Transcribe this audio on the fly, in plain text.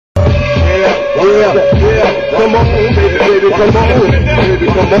Yeah, yeah, come on, baby, baby, come on. Baby,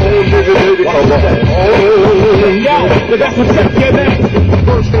 come on, baby, baby, come on. Yo, that's what's up, yeah, man.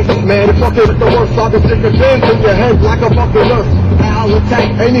 First thing, man, if fucking the worst, I can stick a pin in your head like a fucking nurse. I'll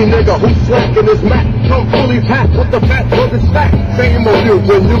attack any nigga who's slacking his mat. Come fully packed with the fat for the stack. Same on you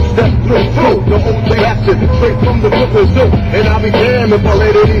when you step through. The whole thing acted straight from the Brooklyn Zoo. And I'll be damned if I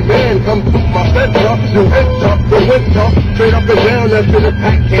let any man come through my center. You enter the winter, straight up and down, that's in a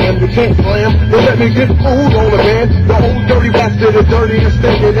pack can. You can't slam, but let me get food on the man. The whole dirty bastard is dirty and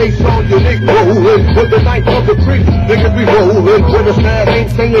stinking. They saw you, they rolling with the knife of the tree. Niggas be rolling with a stab,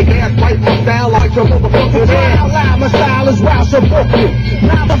 ain't saying gas, fight my style like your motherfucking ass. My style is wild, so Brooklyn.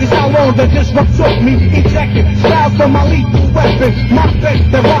 Now look at how long that this one took me. Ejected styles from my lethal weapon. My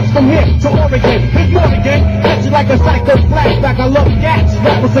fist that rocks from here to Oregon. It's more again, catch you like a psycho flashback. I love gats,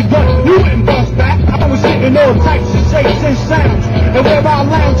 that was a gun. You wouldn't bust back. I was sitting all types of shapes and sounds. And where I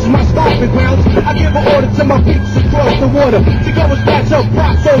lounge is my stomping grounds. I give an order to my peeps across the water to go and snatch up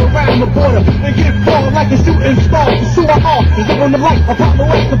rocks all around the border and get fall like a shooting star. To shoot my off, to live on the light, Apollo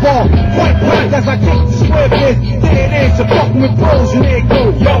Escobar. Point blank as I kick the square biz. There it is, a fucking with pros and there it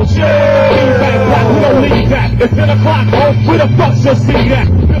goes. Yo, shit, back, we don't leave that. It's 10 o'clock, ho, where the fuck should see that?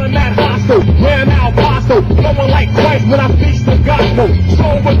 Feeling that hostile, wearing out Paso. Flowing like Christ when I preach the gospel.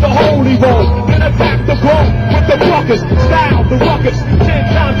 Strong with the holy roll, then attack the globe with the ruckus. Style, the ruckus, 10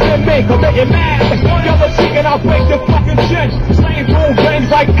 times 10 men, committing mad. Yellow chicken, I'll break the fucking chin. Slaying boom games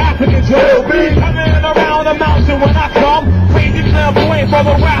like Africans, yo. Coming around the mountain when I come. Crazy flamboyant for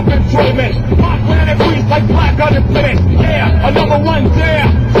the rap enjoyment. My planet freeze like black unemployment. Yeah, another one there.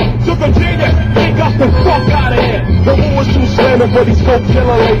 To Virginia, take us the fuck out of here. The war was too slamming, but he's folk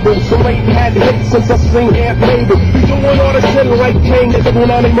killer labels. So late had hits since I sing half label. We doing all the shit like King.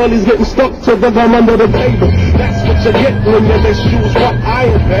 Everyone on their money's getting stuck to the gum under the table. That's what you get when you misuse what I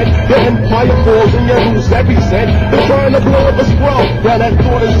invent. The empire falls and you lose every cent. They're trying to blow up a scroll. Now that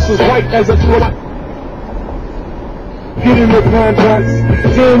thought is just as white as a twin. Get in the contracts,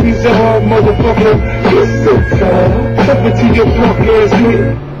 damn these are hard motherfucker. Listen, son, step into your punk ass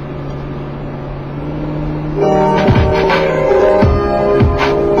nigga.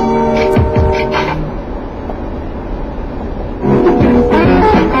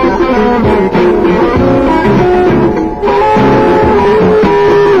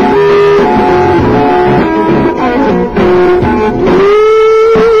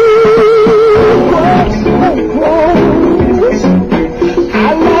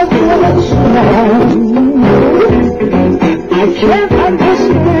 Can't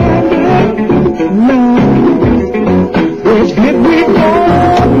understand it, no. Where did we go?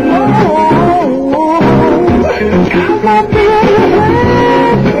 I'm not feeling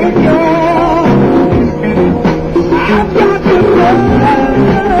where to go. I've got to know.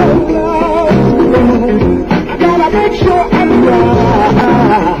 I gotta make sure I'm right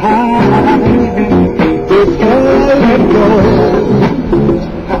before I let go.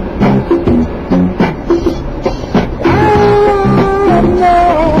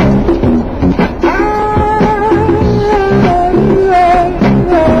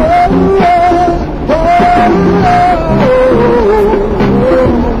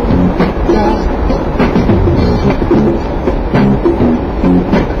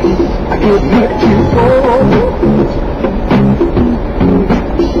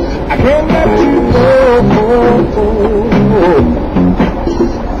 I can't let you go.